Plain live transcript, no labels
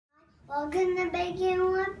Welcome to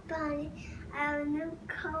Baking with Bunny. Our new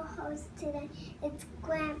co-host today is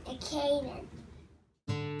Graham and Kaden.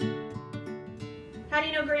 How do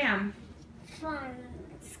you know Graham? From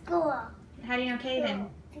school. How do you know Kaden?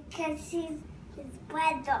 Because she's his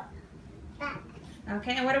brother.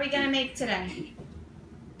 Okay, and what are we going to make today?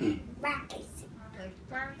 Broccoli soup.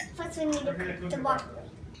 First we need to cook the broccoli.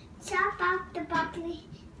 Chop out the broccoli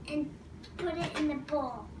and put it in the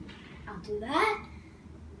bowl. I'll do that.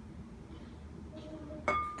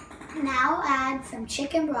 Now add some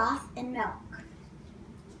chicken broth and milk.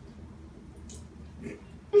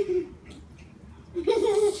 Do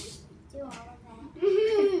all of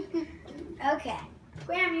that. Okay.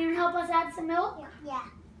 Graham, you gonna help us add some milk? Yeah.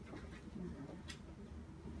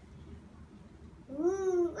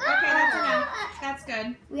 Ooh. Okay, that's enough. That's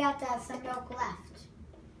good. We have to have some milk left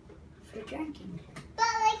for drinking. But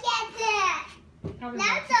look at that.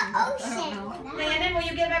 That's the ocean. Landon, will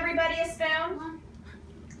you give everybody a spoon?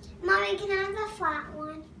 Mommy, can I have the flat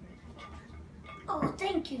one? Oh,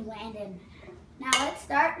 thank you, Landon. Now let's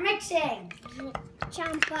start mixing.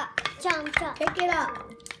 Jump up, jump up. Pick it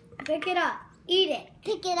up. Pick it up. Eat it.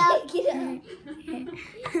 Pick it up. Pick it up.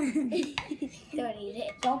 Don't eat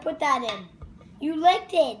it. Don't put that in. You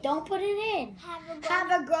licked it. Don't put it in.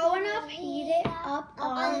 Have a grown-up heat it up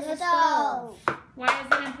on the stove. Why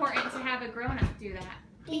is it important to have a grown-up do that?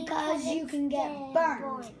 Because you can get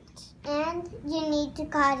burned. And you need to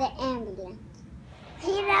call the ambulance.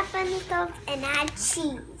 Heat it up on the stove and add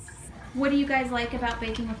cheese. What do you guys like about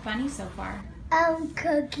baking with Bunny so far?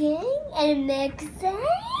 Cooking and mixing.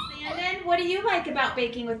 Landon, what do you like about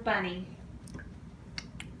baking with Bunny?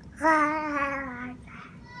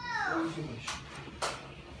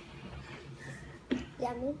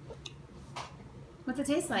 Yummy. What's it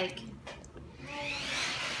taste like?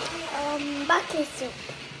 Broccoli soup.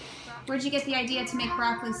 Where'd you get the idea to make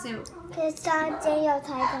broccoli soup? It's Daniel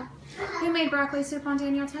Tiger. Who made broccoli soup on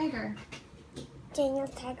Daniel Tiger? Daniel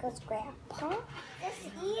Tiger's grandpa. Just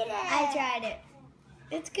eat it. I tried it.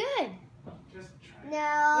 It's good.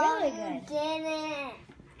 No, Really you good. didn't.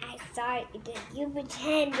 I saw it. You did. You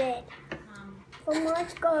pretended. For more,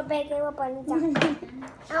 let's go to Baking with Bunny. I want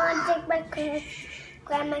to take my class.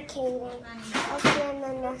 Grandma Kaden. I'll see you in the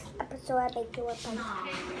next episode of Baking with Bunny.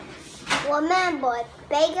 Remember,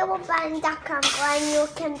 bakingwithbunny.com, and you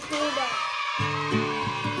can do that.